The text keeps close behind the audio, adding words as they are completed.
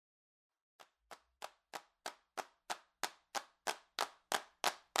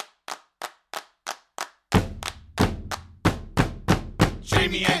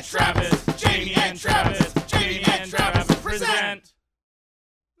Jamie and Travis, Jamie and Travis, Jamie and Travis present.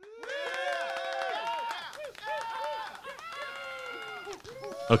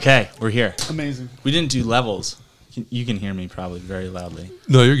 Okay, we're here. Amazing. We didn't do levels. You can hear me probably very loudly.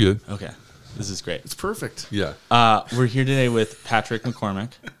 No, you're good. Okay, this is great. It's perfect. Yeah. We're here today with Patrick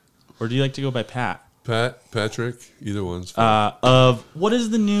McCormick. Or do you like to go by Pat? Patrick, either one's fine. Of what is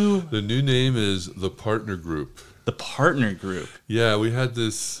the new... The new name is The Partner Group. The Partner Group. Yeah, we had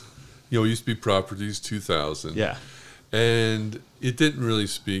this, it used to be Properties 2000. Yeah. And it didn't really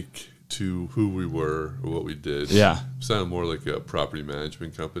speak to who we were or what we did. Yeah. It sounded more like a property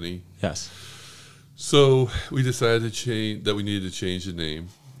management company. Yes. So we decided that we needed to change the name.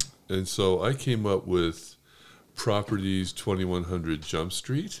 And so I came up with Properties 2100 Jump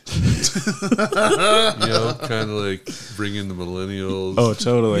Street. Kind of like bring in the millennials. Oh,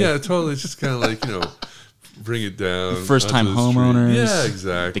 totally. Yeah, totally. It's just kind of like, bring it down. First-time onto the homeowners. street. Yeah,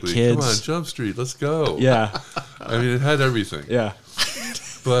 exactly. The kids. Come on, Jump Street, let's go. Yeah. I mean, it had everything. Yeah.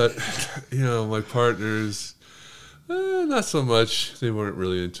 But, my partners, not so much. They weren't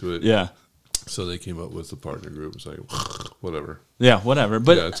really into it. Yeah. So they came up with the Partner Group. It's like, whatever. Yeah, whatever.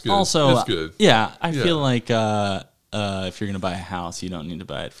 But Yeah, it's good. also, It's good. Yeah, I Yeah. feel like if you're going to buy a house, you don't need to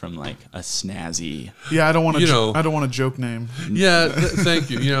buy it from like a snazzy... Yeah, I don't want to. I don't want a joke name. Yeah, thank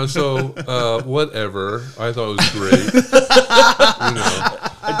you. So whatever. I thought it was great.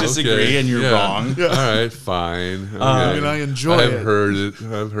 I disagree, and you're wrong. All right, fine. Okay. I mean, I enjoy I've it. heard it.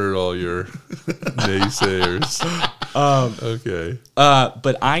 I've heard all your naysayers. Okay.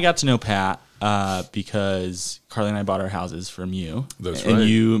 But I got to know Pat because Carly and I bought our houses from you. That's and right.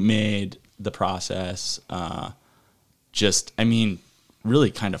 you made the process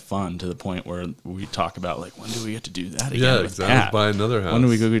really kind of fun to the point where we talk about, like, when do we get to do that again? Yeah, with exactly. Pat? Buy another house. When do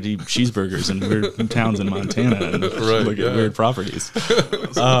we go to eat cheeseburgers in weird towns in Montana and Right, look yeah. at weird properties?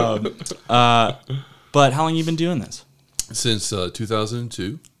 But how long have you been doing this? Since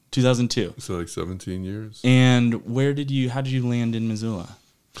 2002, 2002. so like 17 years. And how did you land in Missoula?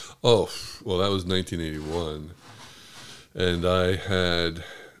 Oh, well, that was 1981. And I had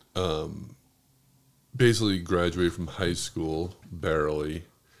basically graduated from high school, barely,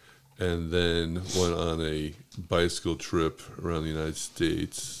 and then went on a bicycle trip around the United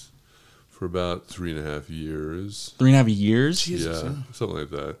States for about 3.5 years. 3.5 years? Yeah, something like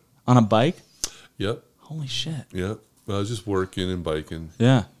that. On a bike? Yep, Holy shit. yep. I was just working and biking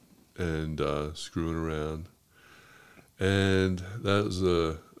Yeah. and screwing around. And that was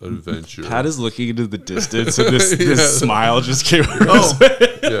an adventure. Pat is looking into the distance, and this smile just came across. Oh,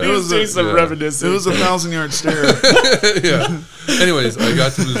 Yeah. it was doing some yeah. reminiscing. It was a 1,000-yard stare. Yeah. Anyways, I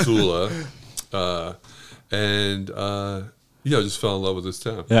got to Missoula, and just fell in love with this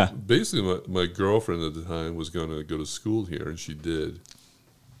town. Yeah. Basically, my girlfriend at the time was going to go to school here, and she did.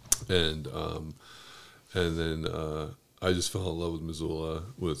 And then I just fell in love with Missoula,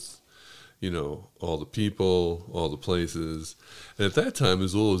 with all the people, all the places. And at that time,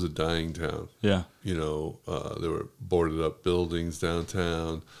 Missoula was a dying town. Yeah. There were boarded up buildings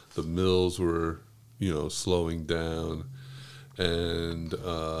downtown. The mills were, slowing down. And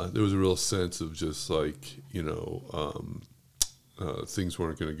there was a real sense of just like, things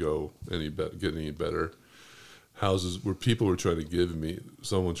weren't going to get any better. Houses where people were trying to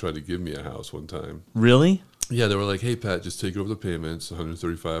someone tried to give me a house one time. Really? Yeah, they were like, hey, Pat, just take over the payments,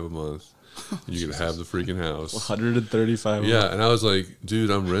 $135 a month. And you can have the freaking house. 135. Yeah, and I was like, dude,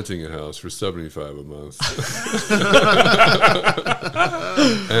 I'm renting a house for $75 a month.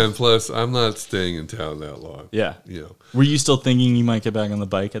 And plus, I'm not staying in town that long. Yeah. Were you still thinking you might get back on the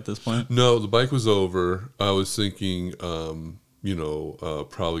bike at this point? No, the bike was over. I was thinking,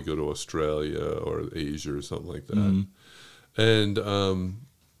 probably go to Australia or Asia or something like that. Mm-hmm. And,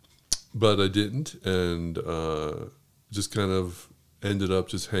 but I didn't, and just kind of ended up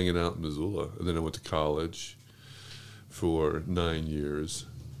just hanging out in Missoula. And then I went to college for 9 years.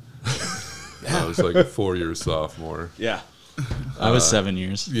 I was like a 4-year sophomore. Yeah. I was 7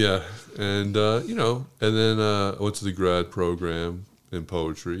 years. Yeah. And, and then I went to the grad program in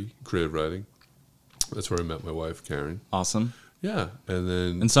poetry, creative writing. That's where I met my wife, Karen. Awesome. Yeah. And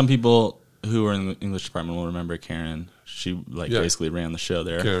then... And some people who were in the English department will remember Karen. She basically ran the show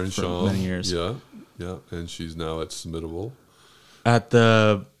there Karen for Shaw. many years. Yeah. Yeah. And she's now at Submittable. At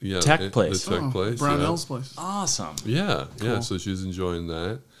the Yeah, tech place. The tech place. Brownell's place. Awesome. Yeah, yeah. Cool. So she's enjoying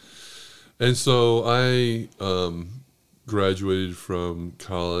that, and so I graduated from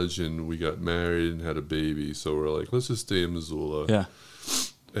college, and we got married and had a baby. So we're like, let's just stay in Missoula. Yeah.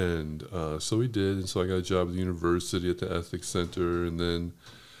 And so we did, and so I got a job at the university at the Ethics Center, and then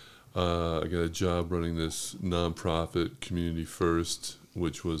I got a job running this nonprofit Community First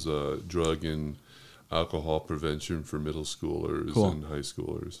which was drug and alcohol prevention for middle schoolers Cool. and high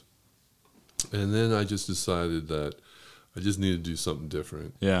schoolers. And then I just decided that I just needed to do something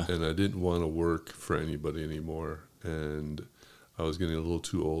different. Yeah. And I didn't want to work for anybody anymore. And I was getting a little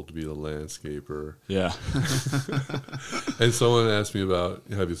too old to be a landscaper. Yeah. And someone asked me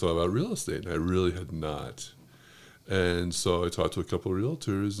have you thought about real estate? And I really had not. And so I talked to a couple of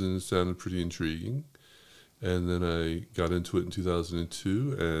realtors, and it sounded pretty intriguing. And then I got into it in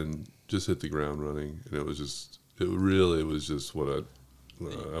 2002 and just hit the ground running. And it was just what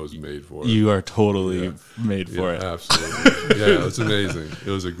I was made for. You are totally made for it. Absolutely. Yeah, it's amazing. It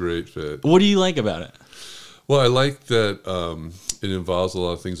was a great fit. What do you like about it? Well, I like that it involves a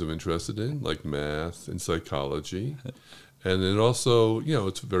lot of things I'm interested in, like math and psychology. And then also,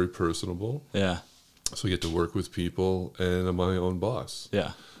 it's very personable. Yeah. So I get to work with people, and I'm my own boss.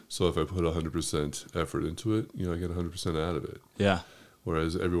 Yeah. So if I put 100% effort into it, I get 100% out of it. Yeah.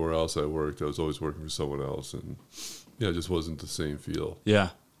 Whereas everywhere else I worked, I was always working for someone else, and it just wasn't the same feel. Yeah.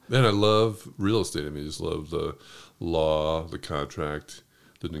 And I love real estate. I mean, I just love the law, the contract,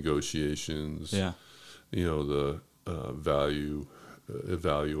 the negotiations. Yeah. The value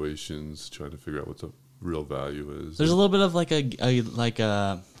evaluations, trying to figure out what the real value is. There's a little bit of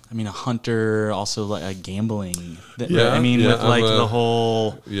a hunter, also like a gambling. With the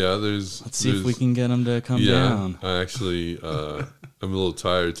whole. Yeah, Let's see if we can get them to come down. I actually, I'm a little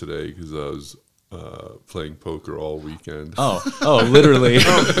tired today because I was playing poker all weekend. Oh, literally.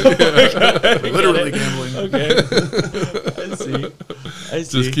 Literally gambling. Okay. I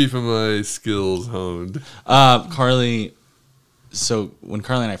see. Just keeping my skills honed. Carly, so when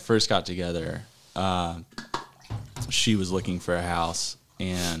Carly and I first got together, she was looking for a house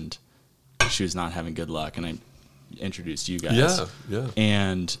and she was not having good luck, and I introduced you guys. Yeah.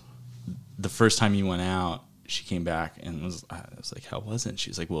 And the first time you went out, she came back and I was like, how was it? She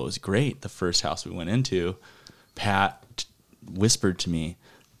was like, well, it was great. The first house we went into, Pat whispered to me,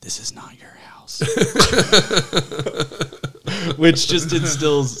 this is not your house. Which just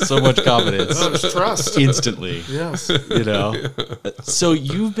instills so much confidence. There's trust. Instantly. Yes. So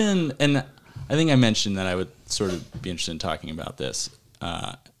you've been, and I think I mentioned that I would sort of be interested in talking about this,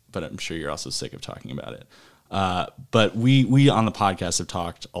 but I'm sure you're also sick of talking about it. But we on the podcast have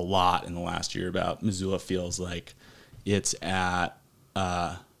talked a lot in the last year about Missoula feels like it's at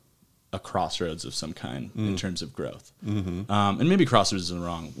a crossroads of some kind in terms of growth. Mm-hmm. And maybe crossroads is the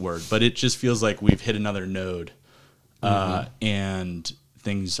wrong word, but it just feels like we've hit another node and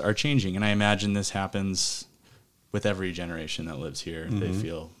things are changing. And I imagine this happens with every generation that lives here. Mm-hmm. They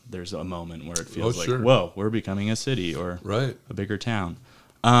feel there's a moment where it feels like, whoa, we're becoming a city or a bigger town.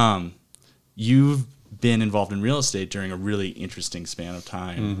 You've been involved in real estate during a really interesting span of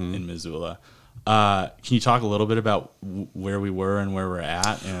time in Missoula. Can you talk a little bit about where we were and where we're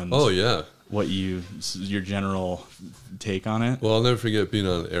at, and what your general take on it? Well, I'll never forget being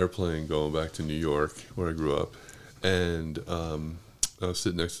on an airplane going back to New York, where I grew up, and I was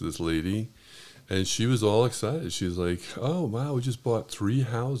sitting next to this lady, and she was all excited. She was like, "Oh wow, we just bought 3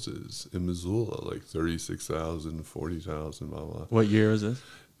 houses in Missoula, like 36,000, 40,000, blah blah." What year was this?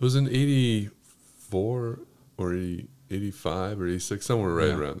 It was in 84 or 85 or 86, somewhere right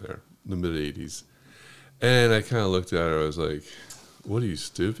around there, the mid 80s. And I kind of looked at her. I was like, "What are you,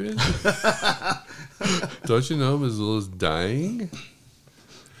 stupid? Don't you know Missoula's dying?"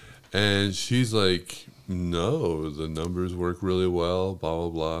 And she's like, "No, the numbers work really well, blah, blah,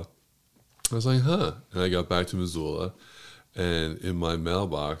 blah." I was like, huh. And I got back to Missoula, and in my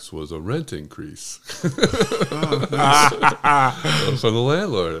mailbox was a rent increase from the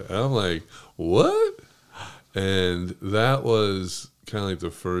landlord. And I'm like, what? And that was kind of like the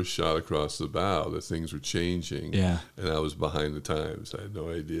first shot across the bow that things were changing. Yeah. And I was behind the times. I had no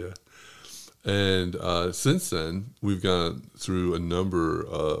idea. And since then, we've gone through a number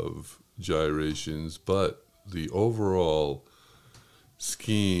of gyrations, but the overall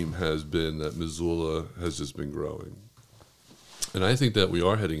scheme has been that Missoula has just been growing. And I think that we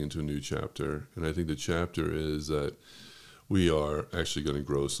are heading into a new chapter. And I think the chapter is that we are actually going to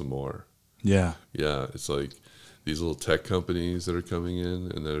grow some more. Yeah. Yeah, it's like these little tech companies that are coming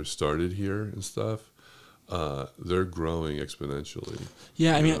in and that are started here and stuff. They're growing exponentially.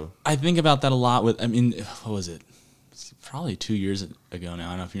 Yeah, I mean, I think about that a lot what was it? It's probably 2 years ago now. I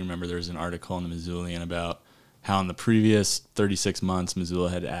don't know if you remember, there was an article in the Missoulian about how in the previous 36 months,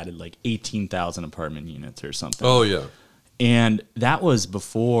 Missoula had added like 18,000 apartment units or something. Oh, yeah. And that was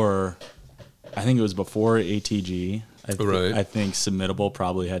before, I think it was before ATG. I think Submittable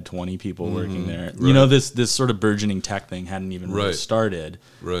probably had 20 people working there. Right. This sort of burgeoning tech thing hadn't even really started.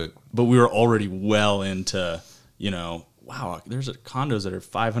 Right. But we were already well into, wow, there's condos that are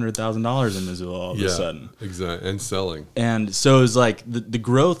 $500,000 in Missoula all of a sudden. Exactly, and selling. And so it was like the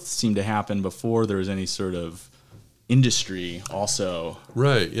growth seemed to happen before there was any sort of industry also.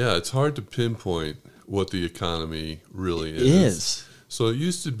 Right, yeah. It's hard to pinpoint what the economy really is. So it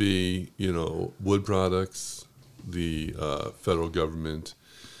used to be, wood products, the federal government,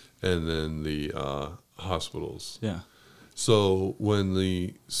 and then the hospitals. Yeah. So when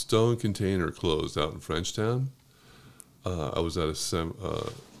the Stone Container closed out in Frenchtown, I was at a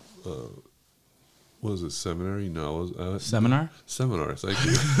what was it, seminary? No, Seminar? Seminar, thank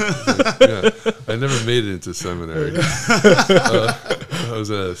you. Yeah, I never made it into seminary. I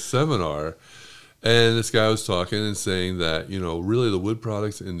was at a seminar, and this guy was talking and saying that, really the wood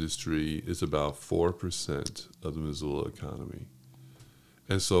products industry is about 4% of the Missoula economy.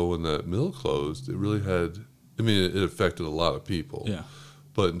 And so when that mill closed, it really had, it affected a lot of people. Yeah.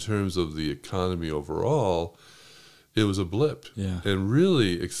 But in terms of the economy overall, it was a blip. Yeah. And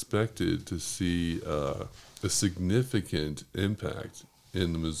really expected to see a significant impact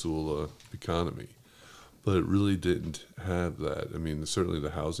in the Missoula economy. But it really didn't have that. Certainly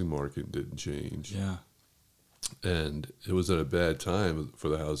the housing market didn't change. Yeah. And it was at a bad time for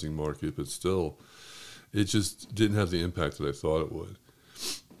the housing market, but still, it just didn't have the impact that I thought it would.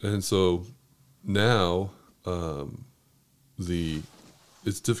 And so now,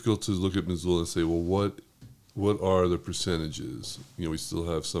 it's difficult to look at Missoula and say, well, what are the percentages? We still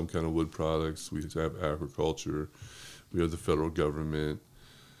have some kind of wood products. We have agriculture. We have the federal government.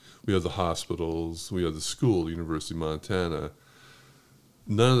 We have the hospitals. We have the school, the University of Montana.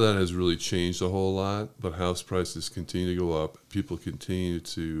 None of that has really changed a whole lot, but house prices continue to go up. People continue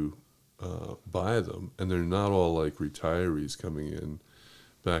to buy them, and they're not all like retirees coming in.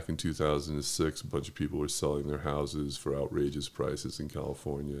 Back in 2006, a bunch of people were selling their houses for outrageous prices in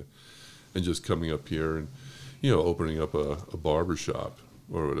California and just coming up here and, opening up a barber shop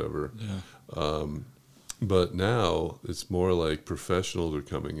or whatever. Yeah. But now it's more like professionals are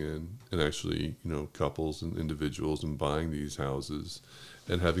coming in and actually, couples and individuals and buying these houses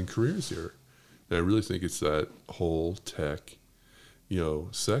and having careers here. And I really think it's that whole tech,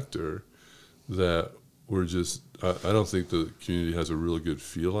 sector that we're just, I don't think the community has a really good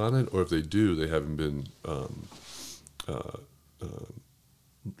feel on it, or if they do, they haven't been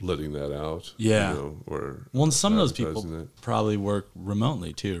letting that out. Yeah. And some of those people that. probably work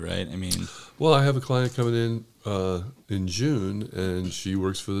remotely too, right? Well, I have a client coming in June, and she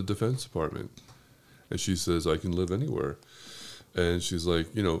works for the Defense Department, and she says, I can live anywhere. And she's like,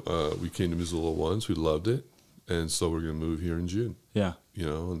 we came to Missoula once, we loved it, and so we're going to move here in June. Yeah.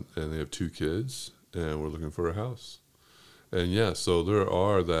 And they have 2 kids, and we're looking for a house. And so there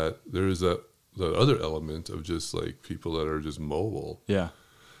is that other element of just like people that are just mobile. Yeah.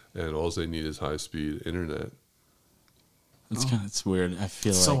 And all they need is high-speed internet. It's weird. I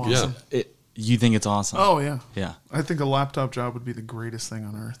feel So like awesome. You think it's awesome. Oh, yeah. Yeah. I think a laptop job would be the greatest thing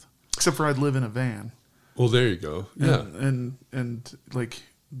on earth. Except for I'd live in a van. Well, there you go. Yeah. And like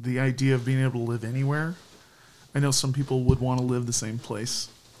the idea of being able to live anywhere. I know some people would want to live the same place.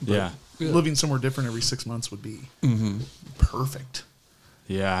 Yeah. Living somewhere different every 6 months would be perfect.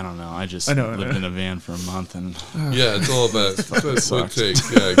 Yeah, I don't know. I just I know. lived in a van for a month and Yeah, it's all about what it takes.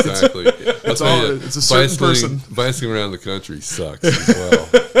 Yeah, exactly. It's a certain person. Bicycling around the country sucks as well.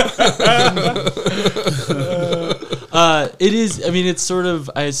 it is. It's sort of.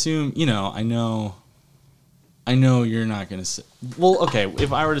 I assume. I know you're not going to say. Well, okay.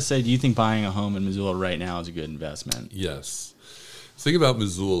 If I were to say, do you think buying a home in Missoula right now is a good investment? Yes. Think about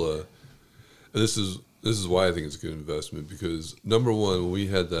Missoula, and this is why I think it's a good investment, because number one, when we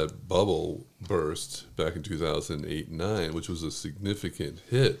had that bubble burst back in 2008 and 9, which was a significant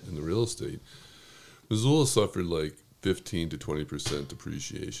hit in the real estate, Missoula suffered like 15 to 20%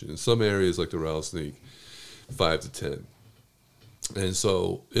 depreciation. In some areas like the Rattlesnake, 5 to 10. And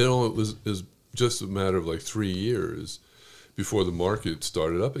so it was just a matter of like 3 years before the market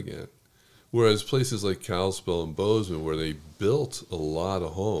started up again. Whereas places like Kalispell and Bozeman, where they built a lot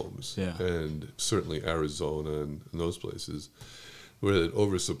of homes, Yeah. and certainly Arizona and those places, where they had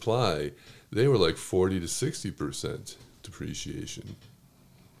oversupply, they were like 40 to 60% depreciation.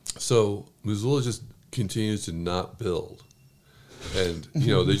 So Missoula just continues to not build. And,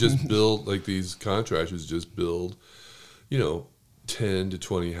 they just build, like these contractors just build, 10 to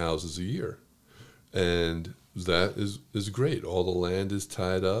 20 houses a year. And that is great. All the land is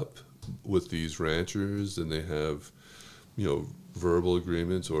tied up with these ranchers, and they have, verbal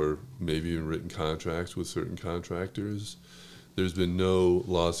agreements or maybe even written contracts with certain contractors. There's been no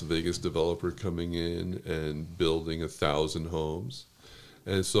Las Vegas developer coming in and building 1,000 homes.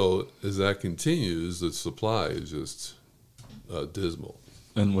 And so as that continues, the supply is just dismal.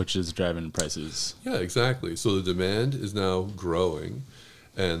 And which is driving prices. Yeah, exactly. So the demand is now growing,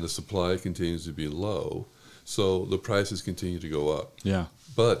 and the supply continues to be low. So the prices continue to go up. Yeah.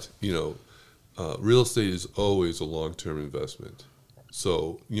 But real estate is always a long-term investment.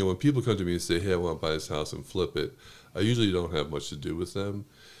 So when people come to me and say, "Hey, I want to buy this house and flip it," I usually don't have much to do with them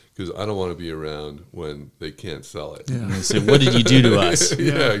because I don't want to be around when they can't sell it. And they say, "What did you do to us?"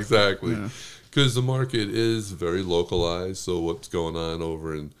 Yeah, exactly. Yeah. Because the market is very localized. So what's going on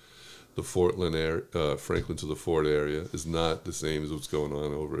over in the Fortland area, Franklin to the Fort area, is not the same as what's going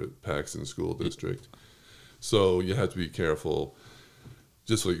on over at Paxton School District. So you have to be careful.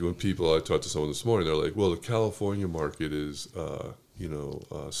 Just like when I talked to someone this morning, they're like, "Well, the California market is,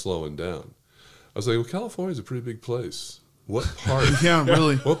 slowing down." I was like, "Well, California's a pretty big place. What part? Yeah,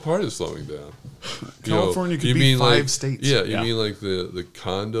 really. What part is slowing down? California could you be mean 5 states. Yeah, you Yeah. mean like the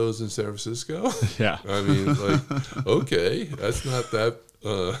condos in San Francisco? Yeah. I mean, like, okay, that's not that,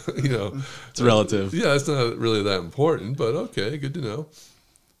 It's relative. Yeah, it's not really that important, but okay, good to know.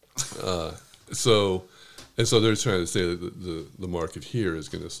 So they're trying to say that the market here is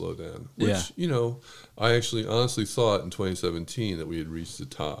going to slow down, which, Yeah. I actually honestly thought in 2017 that we had reached the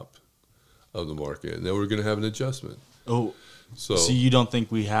top of the market and that we're going to have an adjustment. Oh, So you don't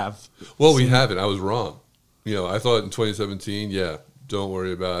think we have? well, we haven't. I was wrong. I thought in 2017, don't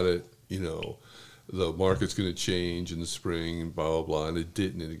worry about it. The market's going to change in the spring, blah, blah, blah. And it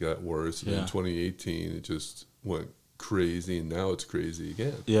didn't, and it got worse. And Yeah. in 2018, it just went crazy, and now it's crazy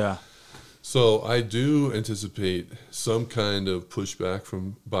again. Yeah. So I do anticipate some kind of pushback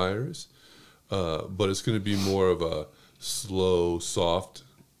from buyers, but it's going to be more of a slow, soft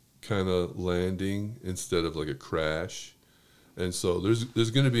kind of landing instead of like a crash. And so there's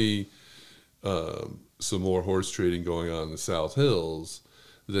going to be some more horse trading going on in the South Hills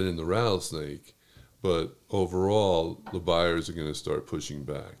than in the Rattlesnake. But overall, the buyers are going to start pushing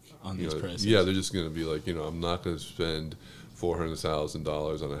back On these prices. Yeah, they're just going to be like, I'm not going to spend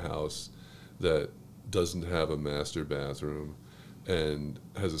 $400,000 on a house that doesn't have a master bathroom and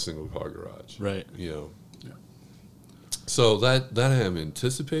has a single car garage. Right. So that I'm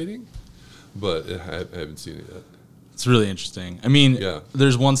anticipating, but I haven't seen it yet. It's really interesting. I mean, Yeah.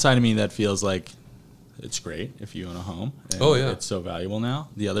 there's one side of me that feels like it's great if you own a home. And Oh, yeah. It's so valuable now.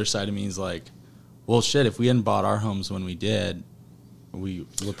 The other side of me is like, well, shit, if we hadn't bought our homes when we did, we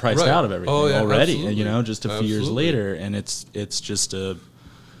were priced Right. out of everything Oh, yeah, already, absolutely. just a few years Absolutely. later. And it's just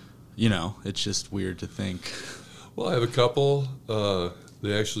it's just weird to think. Well, I have a couple.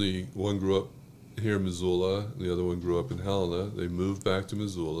 One grew up here in Missoula, and the other one grew up in Helena. They moved back to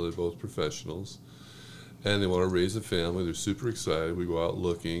Missoula. They're both professionals. And they want to raise a family. They're super excited. We go out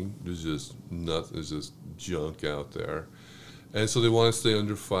looking. There's just nothing. There's just junk out there. And so they want to stay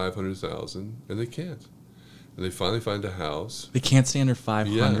under $500,000, and they can't. And they finally find a house. They can't stay under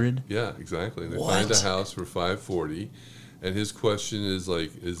 500. Yeah, exactly. And they What? find a house for $540,000. And his question is like,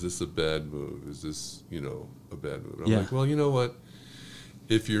 is this a bad move? Is this, a bad move? And I'm Yeah. like, well, you know what?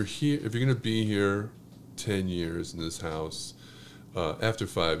 If you're going to be here 10 years in this house, after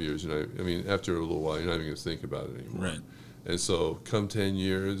 5 years, after a little while, you're not even going to think about it anymore. Right. And so come 10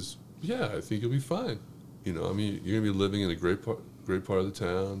 years, I think you'll be fine. You're going to be living in a great part of the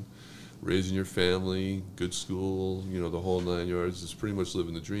town, raising your family, good school, the whole 9 yards. It's pretty much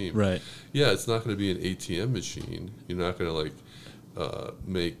living the dream. Right. Yeah, it's not going to be an ATM machine. You're not going to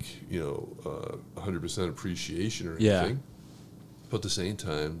make 100% appreciation or anything. Yeah. But at the same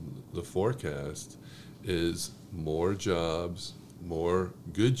time, the forecast is more jobs, more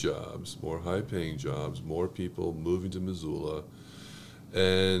good jobs, more high-paying jobs, more people moving to Missoula,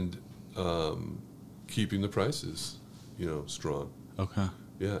 and keeping the prices, strong. Okay.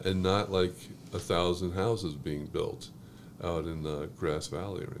 Yeah, and not like 1,000 houses being built out in Grass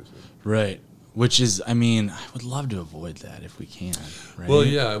Valley or anything. Right. Which is, I would love to avoid that if we can. Right? Well,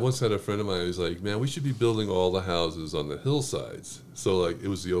 yeah, I once had a friend of mine who was like, man, we should be building all the houses on the hillsides. So, it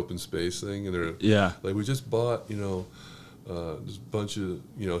was the open space thing, and they're Yeah. we just bought, this bunch of,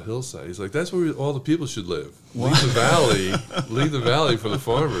 hillsides. He's like, that's where all the people should live. Leave the valley for the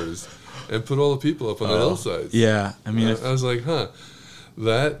farmers, and put all the people up on the hillsides. Yeah. I was like,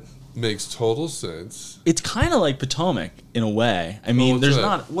 that makes total sense. It's kind of like Potomac in a way. what's There's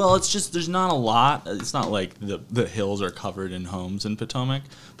that? there's not a lot. It's not like the hills are covered in homes in Potomac,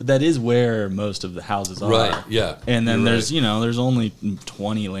 but that is where most of the houses are. Right, yeah, And then you're there's, right. there's only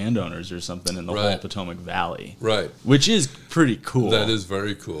 20 landowners or something in the whole Right. Potomac Valley. Right. Which is pretty cool. That is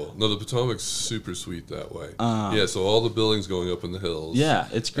very cool. No, the Potomac's super sweet that way. So all the buildings going up in the hills. Yeah,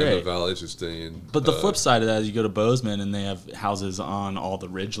 it's And great. the valleys are staying. But the flip side of that is you go to Bozeman and they have houses on all the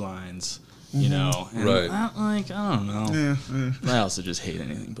ridge lines. you know. And Right. I don't know. Yeah. I also just hate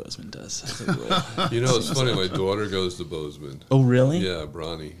anything Bozeman does. As a rule. You know, it's funny. My daughter goes to Bozeman. Oh, really? Yeah,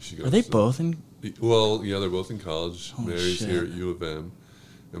 Bronny. She goes. Are they to- both in? Well, yeah, they're both in college. Oh, Mary's shit. here at U of M,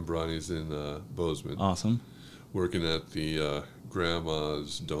 and Bronny's in Bozeman, Awesome. working at the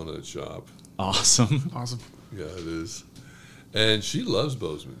grandma's donut shop. Awesome. Awesome. Yeah, it is. And she loves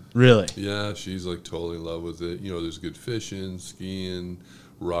Bozeman. Really? Yeah, she's like totally in love with it. You know, there's good fishing, skiing,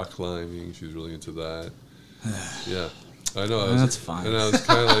 rock climbing. She's really into that. Yeah, I know. That's fine. And I was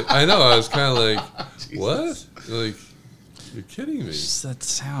kind of like, I was kind of like, what? Like, you're kidding me. Just that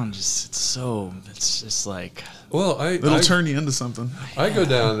sound, it's just like, Well, It'll turn you into something. I go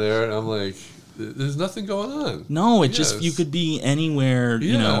down there and I'm like, there's nothing going on. no, it just, Yes. you could be anywhere,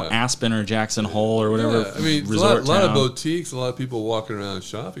 you know, Yeah. Aspen or Jackson Hole or whatever. Yeah, I mean, a resort lot of town. boutiques, a lot of people walking around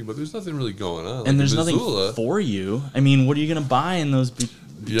shopping, but there's nothing really going on. Like And there's in nothing Missoula, for you. I mean, what are you going to buy in those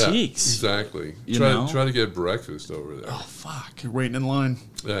yeah, boutiques? exactly. You know? Try to get breakfast over there. Oh, fuck. You're waiting in line.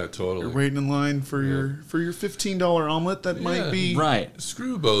 Yeah, totally. You're waiting in line for your $15 omelet that might be Right.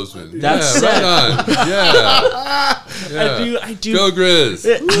 Screw Bozeman. That's yeah, set. right on. Yeah. Yeah. I do. Go Grizz.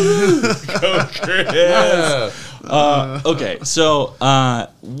 Yeah. Okay, so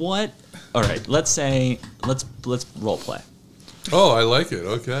what? All right, let's role play. Oh, I like it.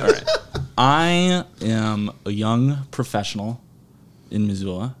 Okay. All right, I am a young professional in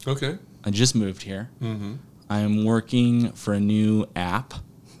Missoula. Okay. I just moved here. Mm-hmm. I am working for a new app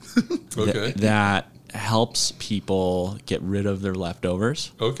Okay. that helps people get rid of their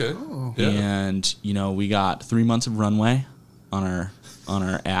leftovers. Okay. Yeah. And you know, we got 3 months of runway on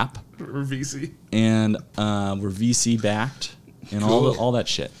our app, or VC. and we're VC backed and Cool. all that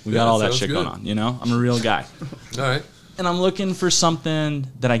shit. We Yeah, got all that sounds shit good. going on. You know, I'm a real guy, All right. and I'm looking for something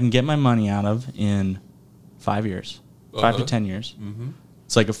that I can get my money out of in 5 years, 5 to Uh-huh. 10 years. Mm-hmm.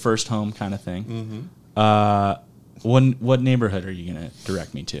 It's like a first home kind of thing. Mm-hmm. What neighborhood are you gonna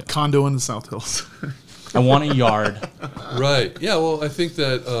direct me to? Condo in the South Hills. I want a yard. Right. Yeah. Well, I think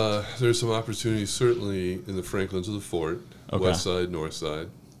that there's some opportunities certainly in the Franklins of the Fort, Okay. west side, north side,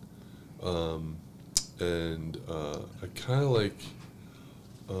 and I kind of like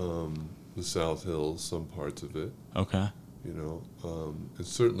the South Hills, some parts of it. Okay. You know, and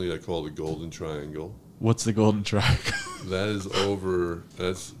certainly I call the Golden Triangle. What's the Golden Triangle? That is over.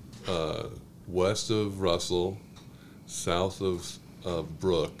 That's west of Russell, south of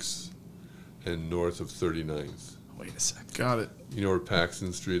Brooks, and north of 39th. Wait a sec. Got it. You know where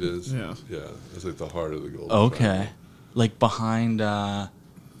Paxton Street is? Yeah. Yeah, it's like the heart of the Golden Okay. Triangle. Like behind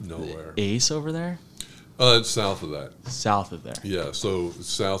Nowhere. Ace over there? It's south of that. South of there. Yeah, so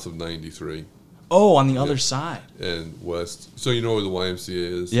south of 93 Oh, on the other side. and west. So you know where the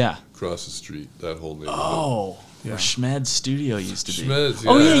YMCA is? Yeah. Across the street, that whole neighborhood. Oh, Yeah. where Schmed's studio used to be. Schmed's,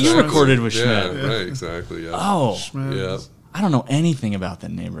 Oh, yeah, you exactly. recorded with Yeah, Schmed. right, exactly, yeah. Oh, Schmed's. Yeah. I don't know anything about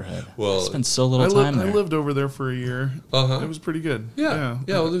that neighborhood. Well, I spent so little time there. I lived over there for a year. Uh-huh. It was pretty good. Yeah.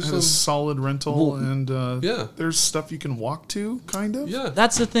 Yeah, well, there's Had a some- solid rental, Well, and yeah. there's stuff you can walk to, kind of. Yeah.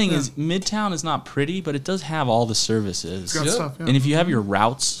 That's the thing is Midtown is not pretty, but it does have all the services. It's got Yeah. stuff. Yeah. And if you have your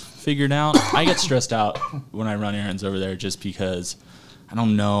routes figured out, I get stressed out when I run errands over there just because I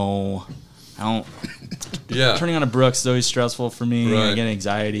don't know. Yeah. Turning on a Brooks is always stressful for me. I Right. get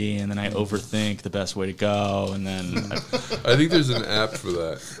anxiety, and then I overthink the best way to go, and then I think there's an app for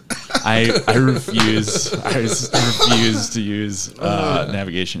that. I refuse. I refuse to use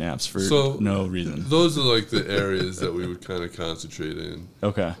navigation apps for So- no reason. Those are like the areas that we would kind of concentrate in.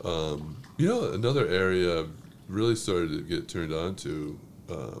 Okay. You know, another area I've really started to get turned on to,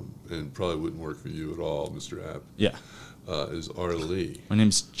 and probably wouldn't work for you at all, Mr. App, Yeah. is R. Lee. My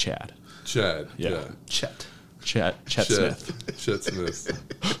name's Chad. Chad. Yeah. Yeah. Chet. Chet Smith. Chet Smith.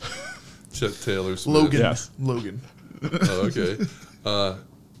 Chet Taylor Smith. Logan. Yes. Logan. Oh, okay.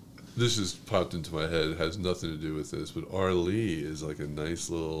 This just popped into my head. It has nothing to do with this, but R. Lee is like a nice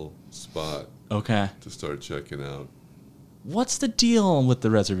little spot Okay. to start checking out. What's the deal with the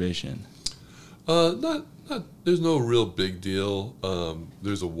reservation? Not. There's no real big deal.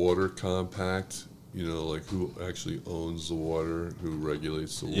 There's a water compact. You know, like who actually owns the water, who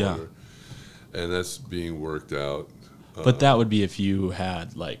regulates the Yeah. water, and that's being worked out. But that would be if you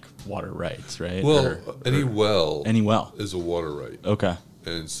had like water rights, right? Well, Or any well any well. is a water right, Okay.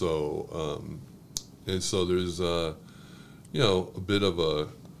 and so there's you know, a bit of a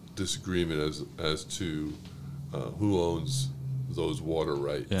disagreement as to who owns those water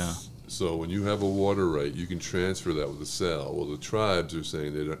rights. Yeah. So when you have a water right, you can transfer that with a sale. Well, the tribes are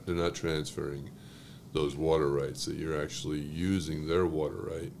saying they're not transferring those water rights, that you're actually using their water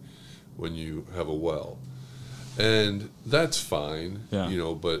right when you have a well. And that's fine, Yeah. you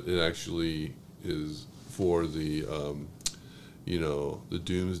know, but it actually is for the, you know, the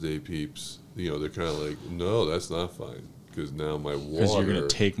doomsday peeps. You know, they're kind of like, no, that's not fine, because now my water. Because you're going to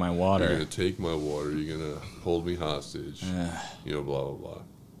take my water. You're going to take my water. You're going to hold me hostage. You know, blah, blah, blah.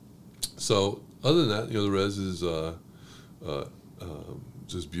 So, other than that, you know, the res is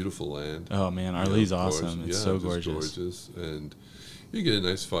just beautiful land. Oh, man, You know, Arlee's of course. awesome. It's Yeah, so just gorgeous. And you get a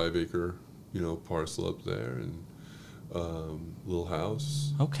nice 5-acre, you know, parcel up there, and little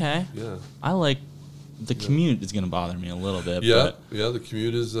house. Okay. Yeah. I like the commute is going to bother me a little bit. Yeah, But yeah. The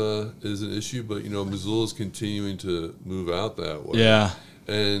commute is an issue, but you know, Missoula is continuing to move out that way. yeah.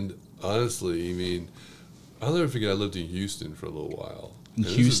 And honestly, I mean, I'll never forget. I lived in Houston for a little while. In And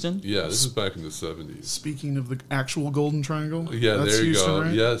this is- Houston? Yeah, this is back in the 70s. Speaking of the actual Golden Triangle, Yeah, that's there you Houston, go.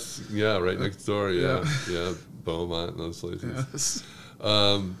 right? Yes, yeah, right next door. Yeah, Yeah. yeah, Beaumont and those places. Yes.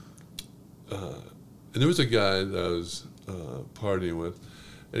 And there was a guy that I was partying with.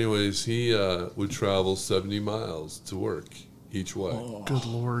 Anyways, he would travel 70 miles to work each way. Good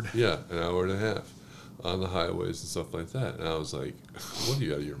Lord. Yeah, an hour and a half on the highways and stuff like that. And I was like, what are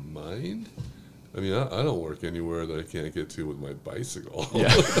you, out of your mind? I mean, I don't work anywhere that I can't get to with my bicycle.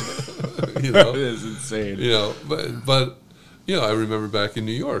 Yeah. You know? It is insane. You know, but you know, I remember back in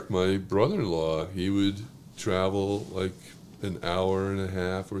New York, my brother-in-law, he would travel like an hour and a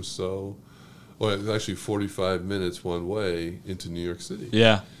half or so. Well, it was actually 45 minutes one way into New York City.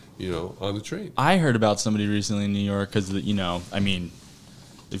 Yeah. You know, on the train. I heard about somebody recently in New York because, you know, I mean,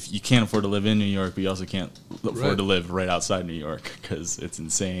 if you can't afford to live in New York, but you also can't afford Right. to live right outside New York because it's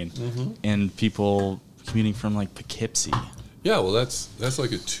insane. And people commuting from like Poughkeepsie. Yeah, well, that's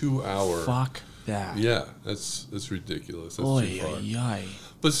like a 2-hour. Fuck that. Yeah, that's ridiculous. That's Oy, too far. oy, oy.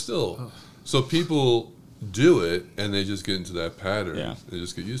 But still, so people do it, and they just get into that pattern. Yeah. They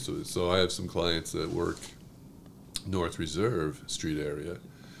just get used to it. So I have some clients that work North Reserve Street area.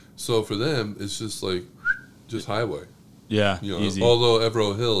 So for them, it's just like just highway. Yeah, You know, easy. although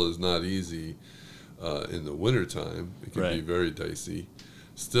Evero Hill is not easy in the wintertime, it can be Right. very dicey.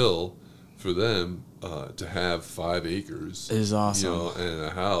 Still, for them to have 5 acres It is awesome. you know, and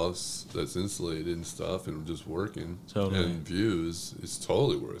a house that's insulated and stuff, and just working Totally. and views, it's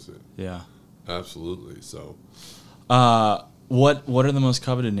totally worth it. Yeah. Absolutely. So, What are the most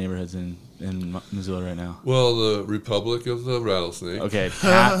coveted neighborhoods in Missoula right now? well, the Republic of the Rattlesnake. Okay,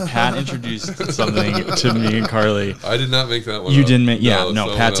 Pat introduced something to me and Carly. I did not make that one. You up. didn't make- yeah, no,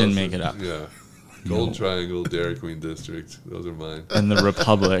 someone Pat didn't else make did. it up. Yeah, Golden Triangle, Dairy Queen District. Those are mine. And the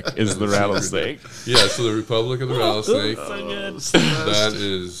Republic is the Secret. rattlesnake. Yeah, so the Republic of the Rattlesnake. So good. That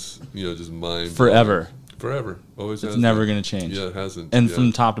is, you know, just mind Forever. Forever. Always It's has never been. going to change. Yeah, it hasn't. And yeah.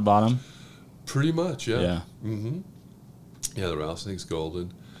 from top to bottom? Pretty much, yeah. Yeah. Mm-hmm. Yeah, the Rattlesnake's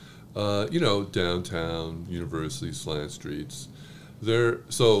golden. You know, downtown, University, slant streets.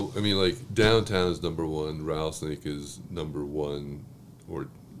 So, I mean, like, downtown is number 1. Rattlesnake is number 1 or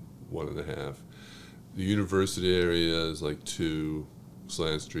 1.5. The University area is like 2.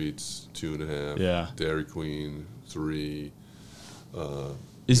 Slant streets, 2.5. Yeah. Dairy Queen, 3.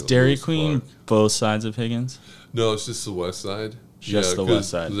 Is you know, Dairy Lewis Queen Clark. both sides of Higgins? No, it's just the west side. Just the 'cause west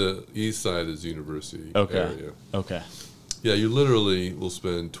side. The east side is University Okay. area. Okay. Yeah, you literally will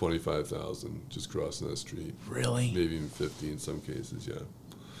spend $25,000 just crossing that street. Really? Maybe even 50 in some cases. Yeah.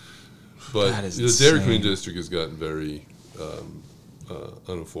 But That is the Dairy insane. Queen district has gotten very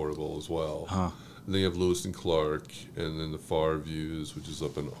unaffordable as well. Huh. And then you have Lewis and Clark, and then the Far Views, which is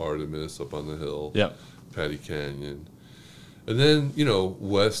up in Artemis, up on the hill. Yep. Patty Canyon, and then you know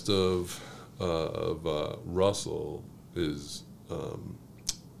west of Russell is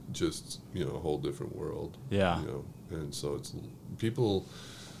just you know a whole different world. Yeah. You know, and so it's people,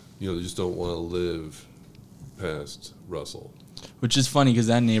 you know, they just don't want to live past Russell. Which is funny because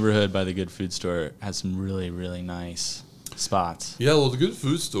that neighborhood by the Good Food Store has some really, really nice spots. Yeah, well, the Good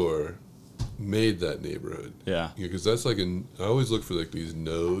Food Store made that neighborhood. Yeah. Because that's like I always look for like these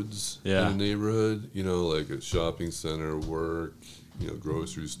nodes Yeah. in a neighborhood. You know, like a shopping center, work, you know,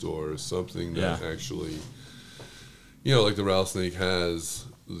 grocery store, something that Yeah. actually, you know, like the Rattlesnake has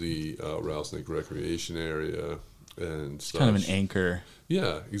the Rattlesnake Recreation Area and stuff. Kind of an anchor.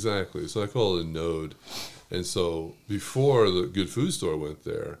 Yeah, exactly. So I call it a node. And so before the Good Food Store went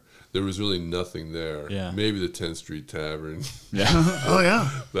there was really nothing there. Yeah. Maybe the 10th Street Tavern. Yeah. Oh yeah,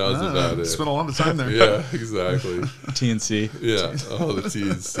 That was about it. Spent a lot of time there. Yeah, exactly. TNC. Yeah. Oh, the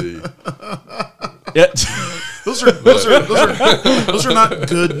TNC. Yeah. Those are not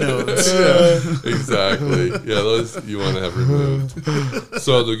good notes. Exactly. Yeah, those you want to have removed.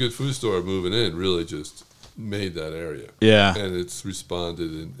 So the Good Food Store moving in really just made that area. Yeah. And it's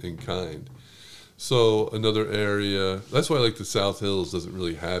responded in kind. So another area. That's why like the South Hills doesn't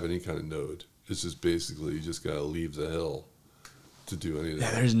really have any kind of node. It's just basically you just got to leave the hill to do anything.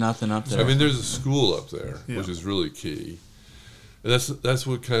 Yeah, there's nothing up there. I mean, there's a school up there, Yeah. which is really key. And that's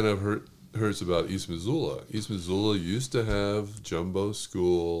what kind of hurts about East Missoula. East Missoula used to have Jumbo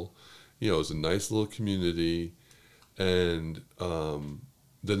School. You know, it was a nice little community. And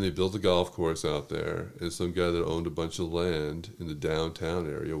then they built a golf course out there. And some guy that owned a bunch of land in the downtown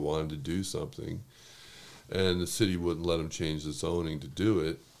area wanted to do something. And the city wouldn't let him change the zoning to do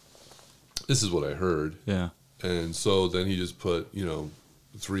it. This is what I heard. Yeah. And so then he just put,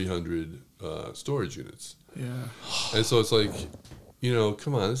 300 storage units. Yeah. And so it's like,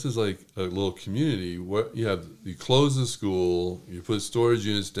 come on, this is like a little community. What you close the school, you put storage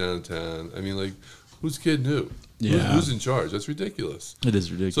units downtown. I mean, like, whose kid knew? Yeah. Who's in charge? That's ridiculous. It is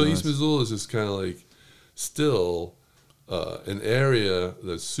ridiculous. So East Missoula is just kind of like still an area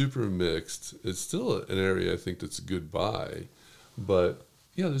that's super mixed. It's still an area I think that's a good buy, but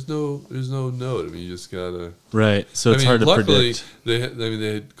yeah, there's no node. I mean, you just gotta. Right. So it's hard to luckily, predict.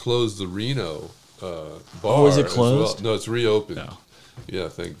 they had closed the Reno bar. Oh, is it as well. closed? No, it's reopened. No. Yeah,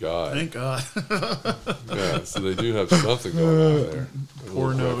 thank God. Thank God. Yeah, so they do have something going on there.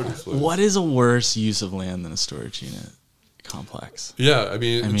 Poor node. What is a worse use of land than a storage unit complex? Yeah, I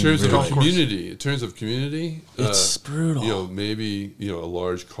mean, in mean, terms really. of community, It's brutal. Maybe a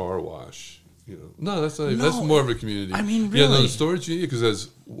large car wash. No, that's not. That's more of a community. I mean, yeah, no, really. the storage unit because there's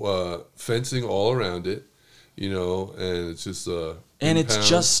fencing all around it. And it's just And it's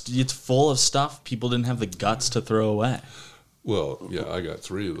impound. it's full of stuff people didn't have the guts to throw away. Well, yeah, I got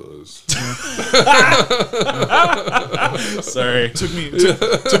 3 of those. Sorry. took me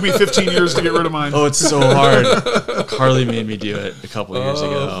 15 years to get rid of mine. Oh, it's so hard. Carly made me do it a couple of years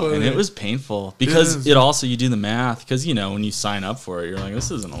ago, funny. and it was painful because is. it also you do the math because when you sign up for it, you're like, this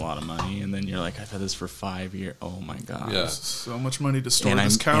isn't a lot of money, and then you're like, I've had this for 5 years. Oh my god. Yeah. So much money to store And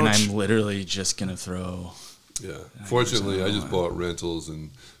this couch. I'm literally just gonna throw. Yeah. Fortunately, I just bought rentals and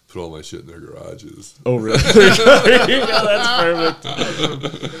put all my shit in their garages. Oh really? That's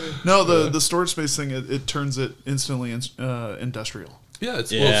perfect. No, the storage space thing, it turns it instantly industrial. Yeah,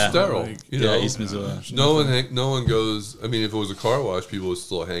 it's Yeah. sterile. Like, East Missoula. No one goes. I mean, if it was a car wash, people would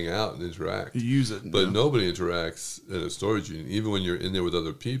still hang out and interact. You use it. But nobody interacts in a storage unit. Even when you're in there with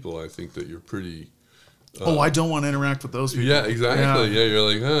other people, I think that you're pretty. I don't want to interact with those people. Yeah, exactly. Yeah, you're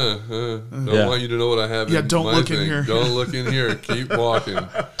like, don't Yeah. want you to know what I have. Yeah, in don't my look in thing. here. Don't look in here. Keep walking.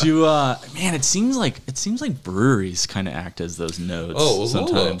 Man, it seems like breweries kind of act as those nodes Oh, well,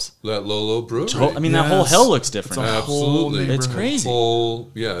 sometimes. Lolo, that Lolo Brewery. I mean, that whole Yes. hell looks different. It's a whole Absolutely. It's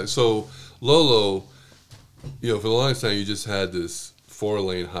neighborhood. crazy. So Lolo, for the longest time, you just had this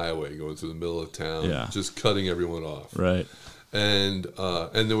 4-lane highway going through the middle of town, Yeah. just cutting everyone off. Right. And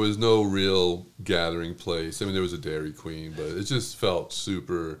there was no real gathering place. I mean, there was a Dairy Queen, but it just felt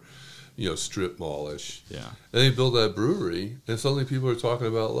super, strip mallish. Yeah. And they built that brewery, and suddenly people are talking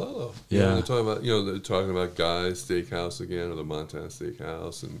about Lolo. Yeah. They're talking about, they're talking about Guy's Steakhouse again, or the Montana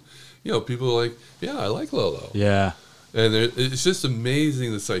Steakhouse, and people are like, yeah, I like Lolo. Yeah. And it's just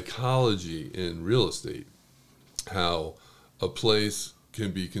amazing the psychology in real estate, how a place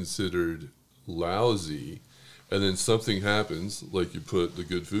can be considered lousy, and then something happens, like you put the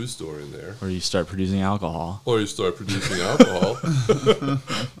Good Food Store in there, Or you start producing alcohol. or you start producing alcohol,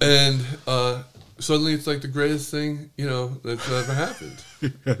 and suddenly it's like the greatest thing that's ever happened.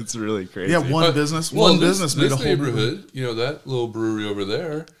 It's really crazy. Yeah, one But- business well, business made this a whole neighborhood. That little brewery over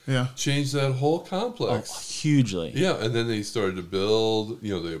there, Yeah. changed that whole Oh, complex. hugely. Yeah, and then they started to build,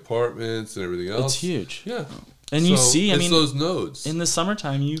 the apartments and everything else. It's huge. Yeah. And you So see, I it's mean, those nodes. in the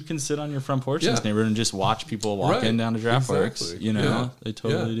summertime, you can sit on your front porch in this Yeah. neighborhood and just watch people walk Right, in down to DraftWorks. exactly. Yeah. Yeah. They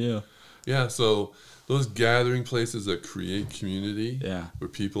totally do. Yeah, so those gathering places that create community, Yeah. where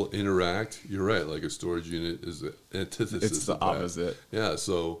people interact, you're right, like a storage unit is the antithesis. It's the of that. opposite. Yeah,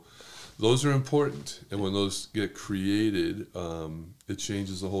 so those are important. And when those get created, it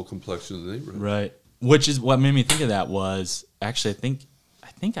changes the whole complexion of the neighborhood. Right. Which is what made me think of that was actually I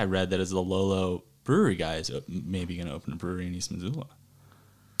think I read that as the Lolo brewery guy is maybe going to open a brewery in East Missoula.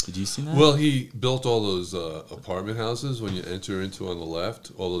 Did you see that? Well, he built all those apartment houses when you enter into on the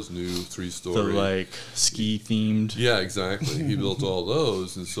left, all those new 3-story. the like ski themed. Yeah, exactly. He built all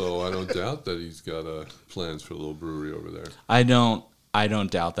those, and so I don't doubt that he's got plans for a little brewery over there. I don't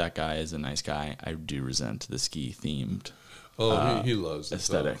doubt that guy is a nice guy. I do resent the ski themed. Oh, he loves the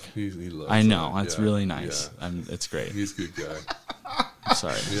aesthetic. stuff. He loves I know that. it's Yeah, really nice. yeah. It's great. He's a good guy. I'm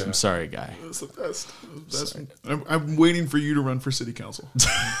sorry. Yeah. I'm sorry, guy. That's the best. I'm waiting for you to run for city council.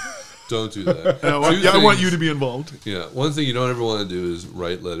 Don't do that. I want you to be involved. Yeah, one thing you don't ever want to do is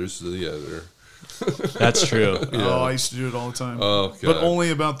write letters to the editor That's true. Oh, I used to do it all the time. Oh, God. But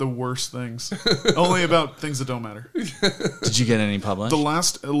only about the worst things. Only about things that don't matter. Did you get any published? The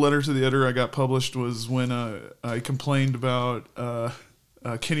last letter to the editor I got published was when I complained about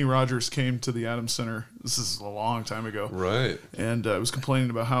Kenny Rogers came to the Adams Center. This is a long time ago. Right. And I was complaining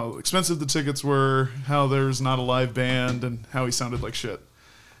about how expensive the tickets were, how there's not a live band, and how he sounded like shit.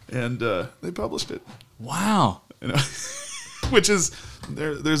 And they published it. Wow. You know, which is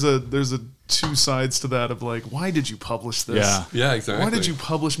there's a two sides to that of like, why did you publish this? Yeah. Yeah, exactly. Why did you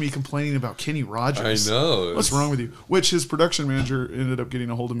publish me complaining about Kenny Rogers? I know. What's wrong with you? Which his production manager ended up getting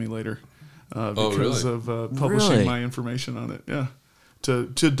a hold of me later because really? of publishing Really? my information on it. Yeah, to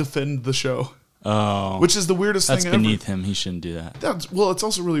defend the show. Oh. Which is the weirdest That's thing ever. beneath him. He shouldn't do that. Well, it's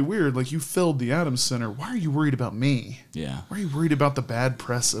also really weird. Like, you filled the Adams Center. Why are you worried about me? Yeah. Why are you worried about the bad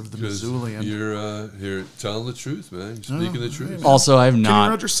press of the Because Missoulian? you're telling the truth, man. You're speaking the truth. Also, I've not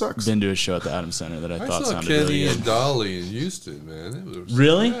Rogers sucks. been to a show at the Adams Center that I I thought saw sounded Kenny really and good. Dolly in Houston, man. It was,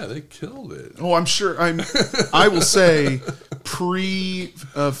 Really? Yeah, they killed it. Oh, I'm sure. I will say,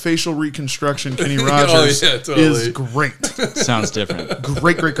 pre-facial reconstruction, Kenny Rogers yeah, totally. is great. Sounds different.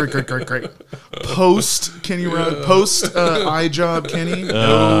 Great. Post Kenny post eye job Kenny.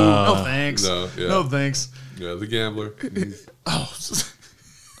 No thanks. No, yeah. No thanks. Yeah, the gambler. Oh,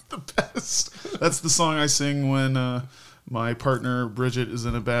 the best. That's the song I sing when my partner Bridget is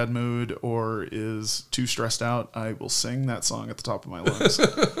in a bad mood or is too stressed out. I will sing that song at the top of my lungs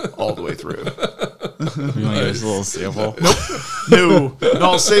all the way through. You want to give us a little sample? No,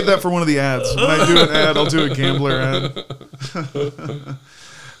 I'll save that for one of the ads. When I do an ad, I'll do a gambler ad.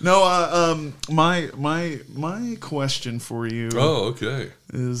 No, my question for you Oh, okay.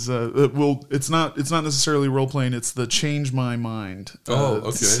 is well, it's not necessarily role playing. It's the change my mind Okay.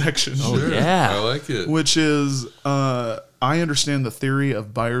 section, Sure. yeah. I like it. which is I understand the theory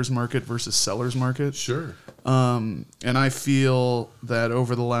of buyer's market versus seller's market, Sure. and I feel that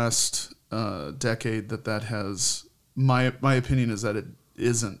over the last decade that has my opinion is that it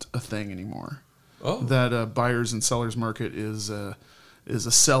isn't a thing anymore. Oh. That a buyer's and seller's market is a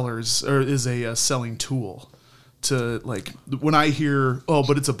seller's or is a selling tool to, like, when I hear, oh,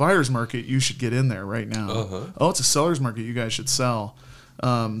 but it's a buyer's market, you should get in there right now. Uh-huh. Oh, it's a seller's market, you guys should sell.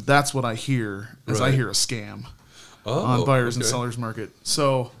 That's what I hear as I Right. hear a scam Oh, on buyers and okay. sellers market.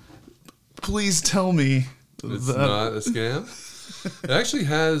 So please tell me It's that not a scam. It actually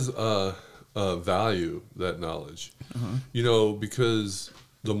has value, that knowledge. Uh-huh. You know, because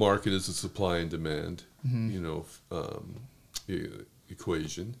the market is a supply and demand,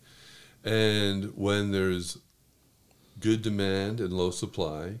 equation. And when there's good demand and low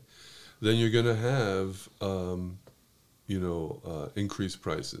supply, then you're going to have, increased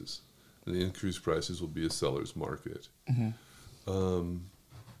prices. And the increased prices will be a seller's market.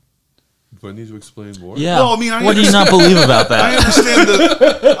 Do I need to explain more? Yeah. Well, I mean, I what do you not believe about I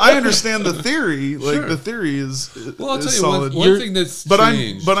that? understand the theory. Like, Sure. the theory is Well, I'll is tell you solid. one thing that's But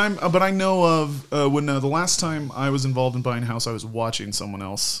changed. I know of when the last time I was involved in buying a house, I was watching someone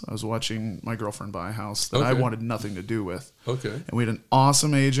else. I was watching my girlfriend buy a house that I Okay. wanted nothing to do with. Okay. And we had an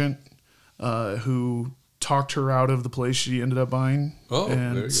awesome agent who talked her out of the place she ended up buying, Oh, there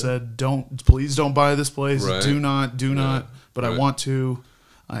you go. and said, please don't buy this place. Right. Do not. But I Right. want to.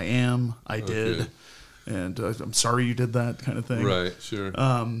 I did. Okay. And I'm sorry you did that, kind of thing. Right, sure.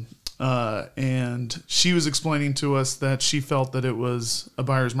 And she was explaining to us that she felt that it was a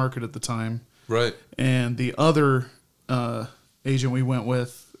buyer's market at the time. right. And the other agent we went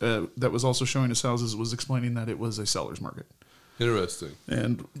with that was also showing us houses was explaining that it was a seller's market. Interesting.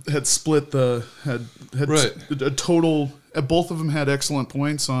 And had split had Right. a total. Both of them had excellent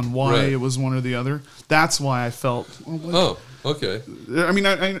points on why Right. it was one or the other. That's why I felt. Oh, okay. I mean,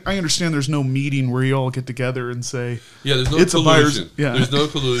 I understand there's no meeting where you all get together and say, Yeah, there's no It's a buyer's- collusion. yeah. There's no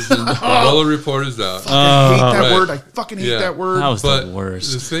collusion. All the reporters out. I hate that Right. word. I fucking hate Yeah. that word. That was But the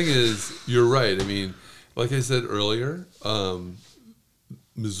worst. the thing is, you're right. I mean, like I said earlier,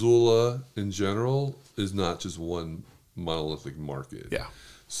 Missoula in general is not just one monolithic market. Yeah.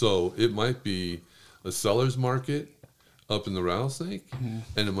 So it might be a seller's market up in the Rattlesnake,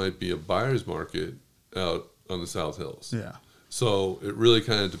 and it might be a buyer's market out on the South Hills. Yeah. So it really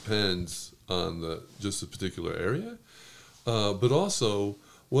kind of depends on just the particular area. But also,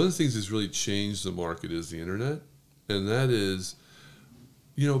 one of the things that's really changed the market is the internet. And that is,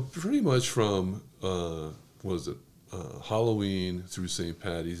 pretty much from, Halloween through St.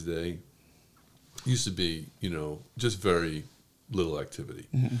 Patty's Day, used to be, just very little activity.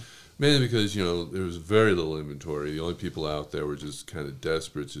 Mainly because, there was very little inventory. The only people out there were just kind of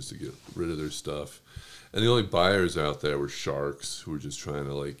desperate just to get rid of their stuff. And the only buyers out there were sharks who were just trying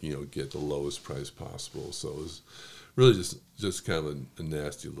to get the lowest price possible. So it was really just kind of a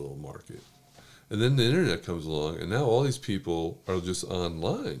nasty little market. And then the internet comes along, and now all these people are just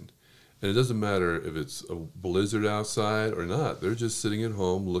online. And it doesn't matter if it's a blizzard outside or not. They're just sitting at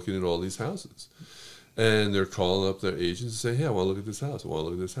home looking at all these houses. And they're calling up their agents and saying, hey, I want to look at this house. I want to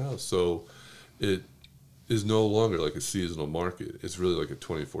look at this house. So it is no longer like a seasonal market. It's really like a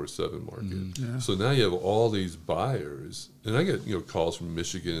 24/7 market. Yeah. So now you have all these buyers, and I get calls from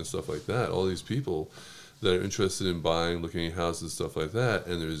Michigan and stuff like that. All these people that are interested in buying, looking at houses and stuff like that,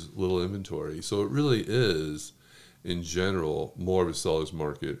 and there's little inventory. So it really is, in general, more of a seller's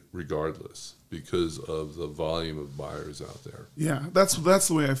market regardless because of the volume of buyers out there. Yeah, that's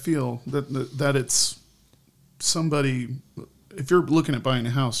the way I feel, that it's somebody. If you're looking at buying a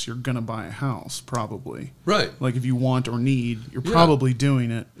house, you're going to buy a house, probably. Right. Like if you want or need, you're probably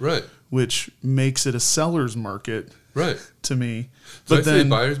doing it. Right. Which makes it a seller's market. Right. To me. Did I But then say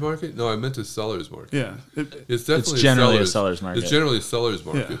buyer's market? No, I meant a seller's market. yeah, It's definitely generally a seller's market. It's generally a seller's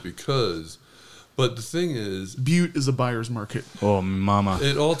market Yeah. because, but the thing is, Butte is a buyer's market. Oh, mama.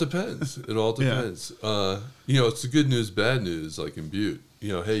 it all depends. It all depends. It's the good news, bad news, like in Butte.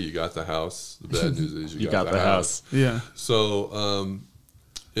 Hey, you got the house. The bad news is you got the house. Yeah. So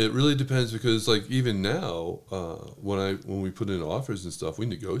it really depends because, like, even now, when we put in offers and stuff, we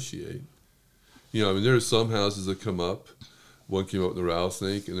negotiate. There are some houses that come up. One came up with the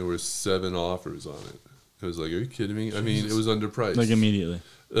rattlesnake, and there were 7 offers on it. I was like, "Are you kidding me?" I mean, it was underpriced. Like immediately.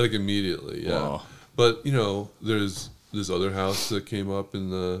 Like immediately, yeah. Wow. But there's this other house that came up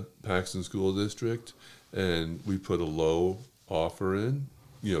in the Paxton School District, and we put a low offer in,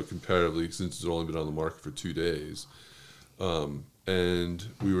 comparatively since it's only been on the market for 2 days, and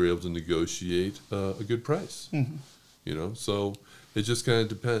we were able to negotiate a good price. Mm-hmm. So it just kind of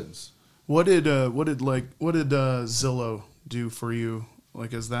depends. What did Zillow do for you?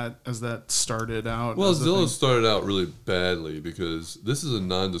 Like as that started out? Well, as a Zillow thing? started out really badly because this is a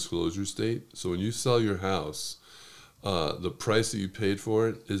non-disclosure state. So when you sell your house, the price that you paid for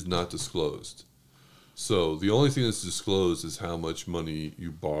it is not disclosed. So the only thing that's disclosed is how much money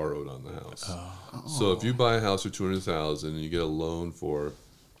you borrowed on the house. Oh. So if you buy a house for $200,000 and you get a loan for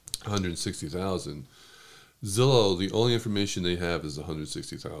 $160,000, Zillow, the only information they have is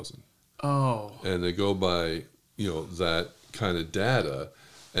 $160,000. Oh. And they go by that kind of data,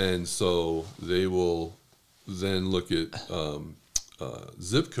 and so they will then look at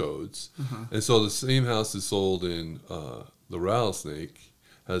zip codes. And so the same house is sold in the Rattlesnake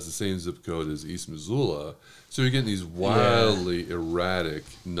has the same zip code as East Missoula, so you're getting these wildly erratic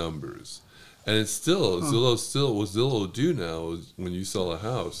numbers. And it's still what Zillow will do now is when you sell a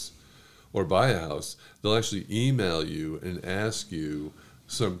house or buy a house, they'll actually email you and ask you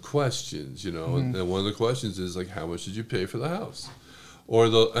some questions, and one of the questions is like, how much did you pay for the house? Or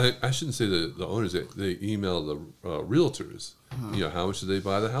I shouldn't say the owners, they email the realtors, how much did they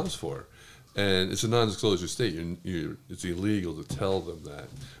buy the house for? And it's a non-disclosure state. It's illegal to tell them that,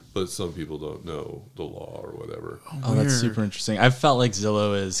 but some people don't know the law or whatever. Oh, that's super interesting. I've felt like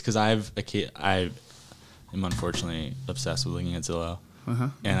Zillow is because I am unfortunately obsessed with looking at Zillow,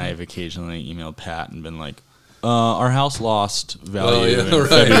 and I've occasionally emailed Pat and been like, our house lost value in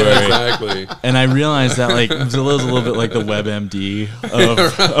February. Exactly. And I realized that like Zillow's a little bit like the WebMD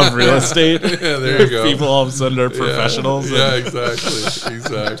of real estate. Yeah, there you go. People all of a sudden are professionals. Yeah,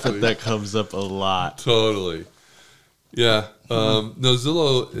 exactly. That comes up a lot. Totally. Yeah. No,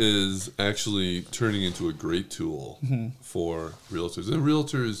 Zillow is actually turning into a great tool for realtors. And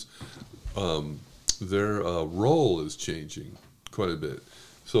realtors, their role is changing quite a bit.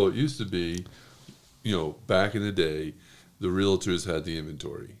 So it used to be, back in the day, the realtors had the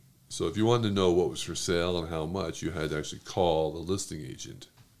inventory. So if you wanted to know what was for sale and how much, you had to actually call the listing agent.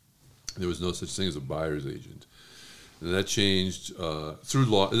 There was no such thing as a buyer's agent. And that changed through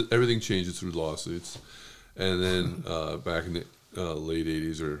law. Everything changes through lawsuits. And then back in the late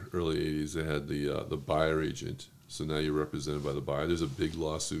 80s or early 80s, they had the buyer agent. So now you're represented by the buyer. There's a big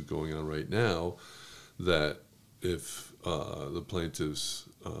lawsuit going on right now that if the plaintiffs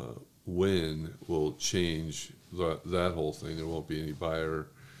win, will change that whole thing. There won't be any buyer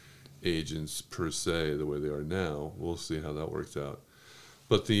agents per se the way they are now. We'll see how that works out.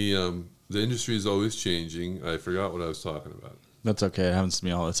 But the industry is always changing. I forgot what I was talking about. That's okay. It happens to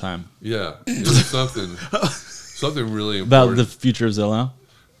me all the time. Yeah, it was something really important. About the future of Zillow?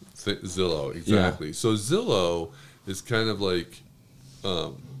 Zillow, exactly. Yeah. So Zillow is kind of like,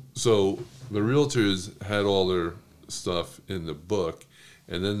 so the realtors had all their stuff in the book,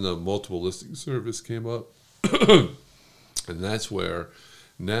 and then the multiple listing service came up, and that's where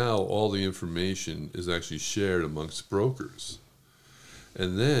Now all the information is actually shared amongst brokers.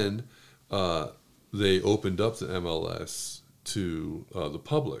 And then they opened up the MLS to the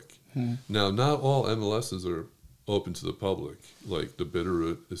public. Now, not all MLSs are open to the public. Like the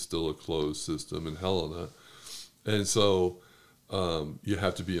Bitterroot is still a closed system in Helena. And so you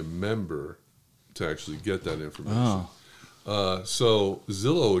have to be a member to actually get that information. So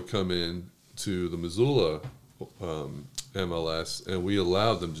Zillow would come in to the Missoula MLS, and we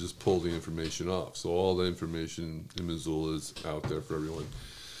allowed them to just pull the information off. So all the information in Missoula is out there for everyone.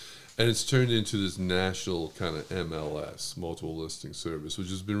 And it's turned into this national kind of MLS, multiple listing service, which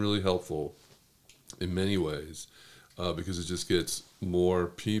has been really helpful in many ways because it just gets more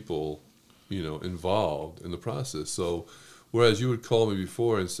people, involved in the process. So whereas you would call me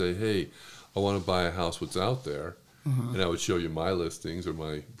before and say, hey, I want to buy a house, what's out there? And I would show you my listings or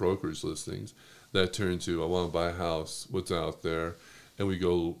my broker's listings. That turned to, I want to buy a house, what's out there? And I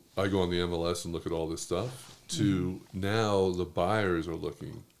go on the MLS and look at all this stuff, to now the buyers are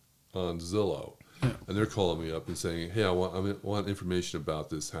looking on Zillow. And they're calling me up and saying, hey, I want information about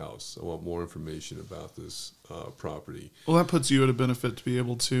this house. I want more information about this property. Well, that puts you at a benefit to be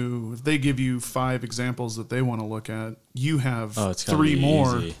able to, if they give you 5 examples that they want to look at, you have it's gotta 3 be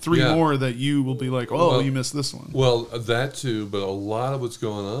more, easy. 3 more that you will be like, you missed this one. Well, that too, but a lot of what's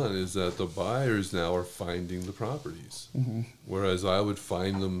going on is that the buyers now are finding the properties. Whereas I would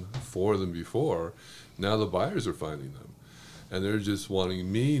find them for them before, now the buyers are finding them. And they're just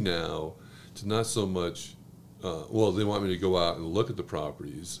wanting me now to not so much, they want me to go out and look at the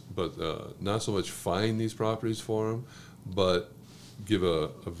properties, but not so much find these properties for them, but give a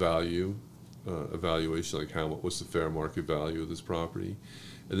value, evaluation, like what's the fair market value of this property,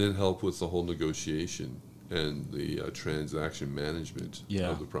 and then help with the whole negotiation and the transaction management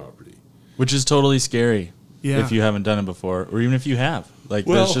of the property. Which is totally scary if you haven't done it before, or even if you have.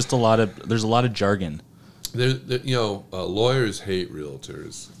 There's just a lot of jargon. Lawyers hate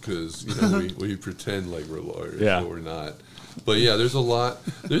realtors because we pretend like we're lawyers, but we're not. But there's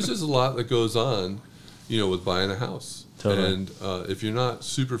just a lot that goes on, with buying a house. Totally. And if you're not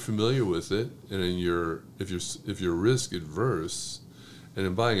super familiar with it, and if you're risk adverse, and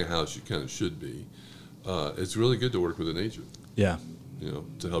in buying a house you kind of should be, it's really good to work with an agent. Yeah.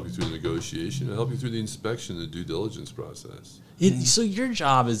 To help you through the negotiation, to help you through the inspection, the due diligence process. So your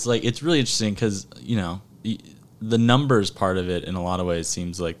job is it's really interesting because the numbers part of it in a lot of ways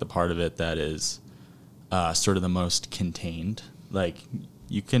seems like the part of it that is sort of the most contained.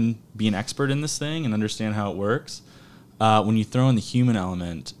 You can be an expert in this thing and understand how it works. When you throw in the human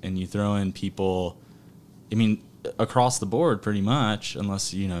element and you throw in people, across the board pretty much,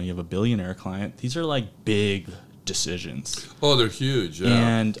 unless you have a billionaire client, these are big decisions. Oh, they're huge. Yeah.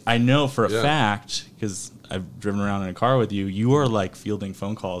 And I know for a fact, because I've driven around in a car with you, you are fielding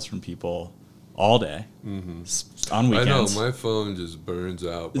phone calls from people all day on weekends. I know, my phone just burns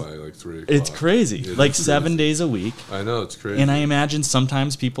out by 3 o'clock. It's crazy. 7 days a week. I know, it's crazy. And I imagine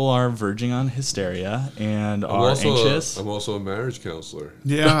sometimes people are verging on hysteria and are anxious. I'm also a marriage counselor.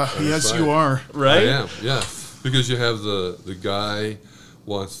 Yeah, yes, you are. Right? I am, yeah. Because you have the guy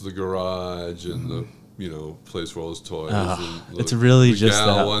wants the garage and the place for all his toys. And it's really the just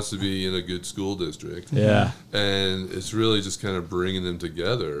gal that. wants to be in a good school district. Yeah. And it's really just kind of bringing them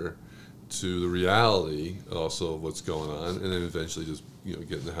together to the reality also of what's going on, and then eventually just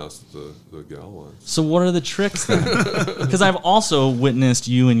get in the house that the gal wants. So what are the tricks then? Because I've also witnessed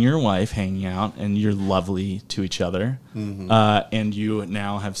you and your wife hanging out, and you're lovely to each other. And you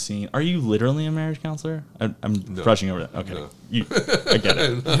now have seen. Are you literally a marriage counselor? I'm brushing over that. Okay, no. I get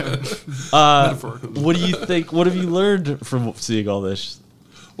it. What do you think? What have you learned from seeing all this?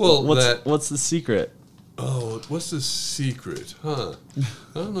 Well, what's the secret? Oh, what's the secret? I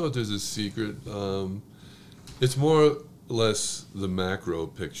don't know if there's a secret. It's more or less the macro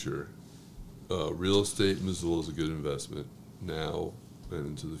picture. Real estate in Missoula is a good investment now and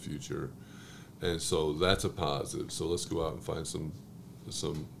into the future. And so that's a positive. So let's go out and find some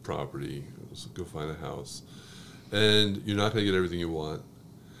property. Let's go find a house. And you're not going to get everything you want.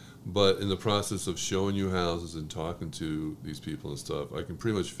 But in the process of showing you houses and talking to these people and stuff, I can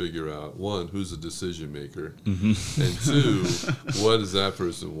pretty much figure out, 1, who's the decision maker, and 2, what does that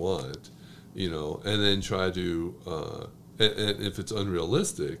person want, and then try to, and if it's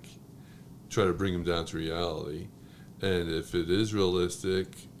unrealistic, try to bring them down to reality. And if it is realistic,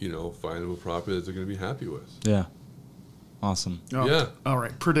 find them a property that they're going to be happy with. Yeah. Awesome. Oh, yeah. All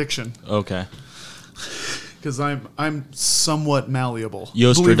right. Prediction. Okay. Because I'm somewhat malleable.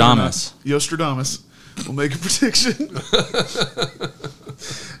 Yostradamus. Yostradamus. We'll make a prediction.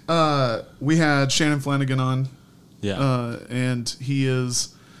 We had Shannon Flanagan on Yeah. And he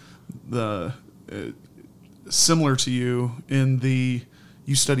is the similar to you in the.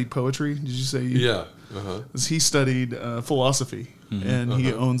 You studied poetry? Did you say? Yeah. He studied philosophy, and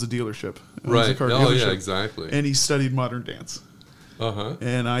he owns a dealership. Owns a Right. car Oh, yeah, dealership. exactly. And he studied modern dance. Uh-huh.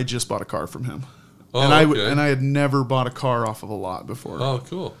 And I just bought a car from him. Oh, and okay. I had never bought a car off of a lot before. Oh,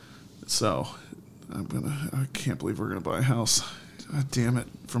 cool. So I can't believe we're gonna buy a house. God damn it,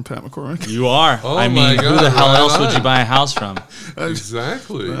 from Pat McCormick. You are. Oh I mean, my who God, the hell right else would on. you buy a house from?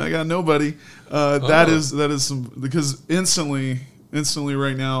 Exactly. I got nobody. That is some, because instantly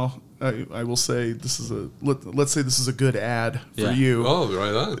right now I will say this is let's say this is a good ad for Yeah. you. Oh,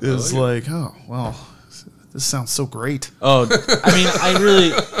 right on. I Is like it. like, oh well, this sounds so great. Oh, I mean, I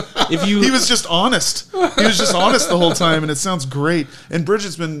really. If you. He was just honest. He was just honest the whole time, and it sounds great. And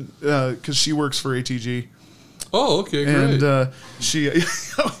Bridget's been because she works for ATG. Oh, okay, great. And she,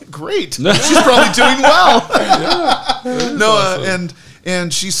 great. She's probably doing well. No, awesome.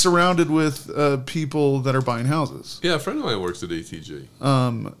 and she's surrounded with people that are buying houses. Yeah, a friend of mine works at ATG.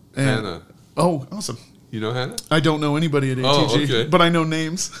 And, Hannah. Oh, awesome. You know Hannah? I don't know anybody at ATG, Oh, okay. but I know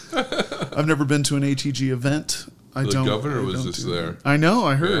names. I've never been to an ATG event. The governor was just there. I know.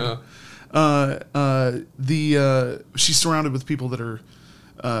 I heard. She's surrounded with people that are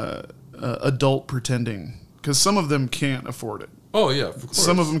adult pretending, because some of them can't afford it. Oh, yeah, of course.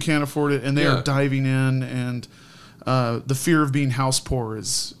 Some of them can't afford it, and they Yeah. are diving in. And the fear of being house poor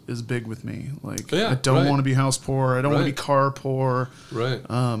is big with me. Like, Yeah, I don't right. want to be house poor. I don't want to be Right. car poor. Right.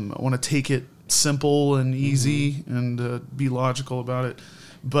 I want to take it simple and easy and be logical about it.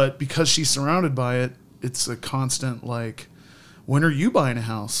 But because she's surrounded by it, it's a constant, like, when are you buying a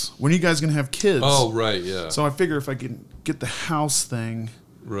house? When are you guys going to have kids? Oh, right, yeah. So I figure if I can get the house thing,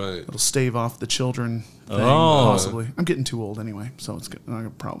 Right. it'll stave off the children thing, Oh. possibly. I'm getting too old anyway, so it's not a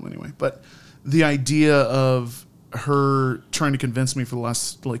problem anyway. But the idea of her trying to convince me for the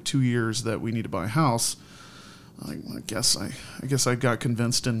last, 2 years that we need to buy a house, I guess I got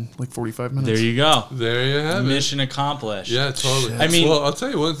convinced in 45 minutes. There you go. There you have it. Mission accomplished. Yeah, totally. I mean- well, I'll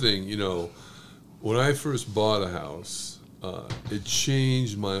tell you one thing. When I first bought a house, it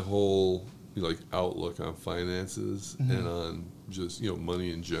changed my whole outlook on finances and on just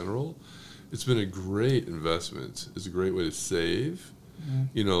money in general. It's been a great investment. It's a great way to save.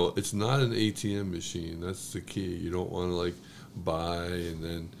 It's not an ATM machine. That's the key. You don't want to buy and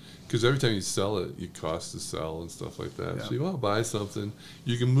then, because every time you sell it, it costs to sell and stuff like that. Yeah. So you want to buy something.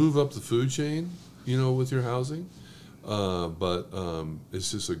 You can move up the food chain, with your housing. But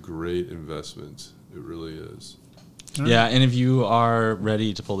it's just a great investment. It really is. Yeah, and if you are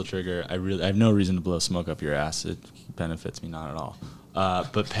ready to pull the trigger, I have no reason to blow smoke up your ass. It benefits me not at all.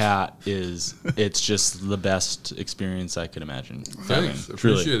 But Pat it's just the best experience I could imagine. Thanks.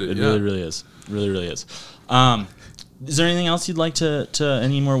 Truly. Appreciate it. It Yeah. really, really is. Really, really is. Is there anything else you'd like to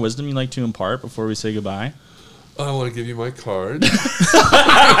any more wisdom you'd like to impart before we say goodbye? I want to give you my card.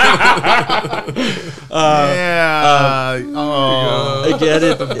 Again,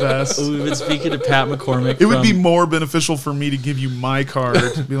 the best. we've been speaking to Pat McCormick. It would be from- more beneficial for me to give you my card.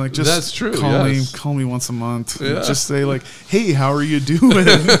 Be like, just That's true, Call me once a month. Just say hey, how are you doing?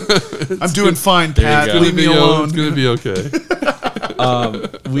 I'm doing fine, Pat. you go. Leave me alone. It's going to be okay.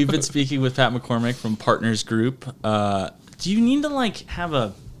 We've been speaking with Pat McCormick from Partners Group. Do you need to have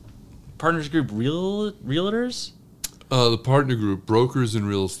a Partners Group realtors? The partner group, brokers in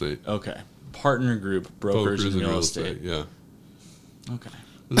real estate. Okay. Partner Group, brokers in real estate. Yeah. Okay.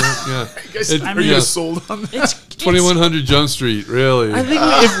 Yeah. Are you guys sold on that? It's 2100 Jump Street, really. I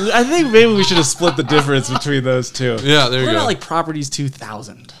think maybe we should have split the difference between those two. Yeah, there you What go. about Properties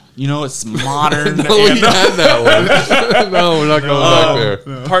 2000? It's modern. No, we had that one. No, we're not going back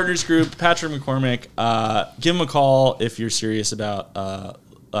there. Partners Group, Patrick McCormick. Give him a call if you're serious about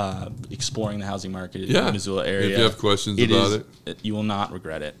exploring the housing market in the Missoula area. If you have questions about it, you will not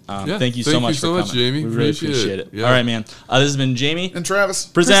regret it. Yeah, Thank you so much for coming. Jamie. We really Appreciate appreciate it. it. Yeah. All right, man. This has been Jamie. And Travis.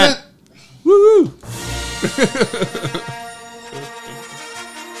 Present. Woo woo.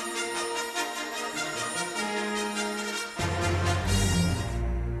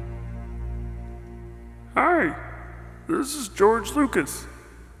 Hi, this is George Lucas,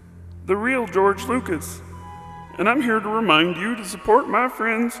 the real George Lucas, and I'm here to remind you to support my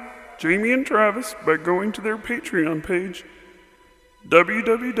friends Jamie and Travis by going to their Patreon page,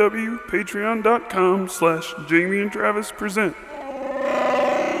 www.patreon.com/Jamie and Travis present.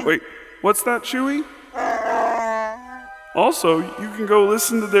 Wait, what's that, Chewy? Also, you can go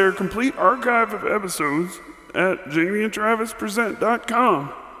listen to their complete archive of episodes at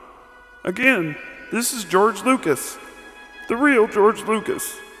jamieandtravispresent.com. Again, this is George Lucas, the real George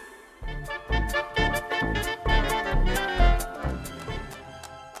Lucas.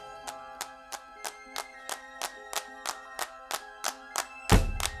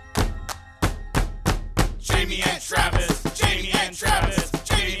 Jamie and Travis.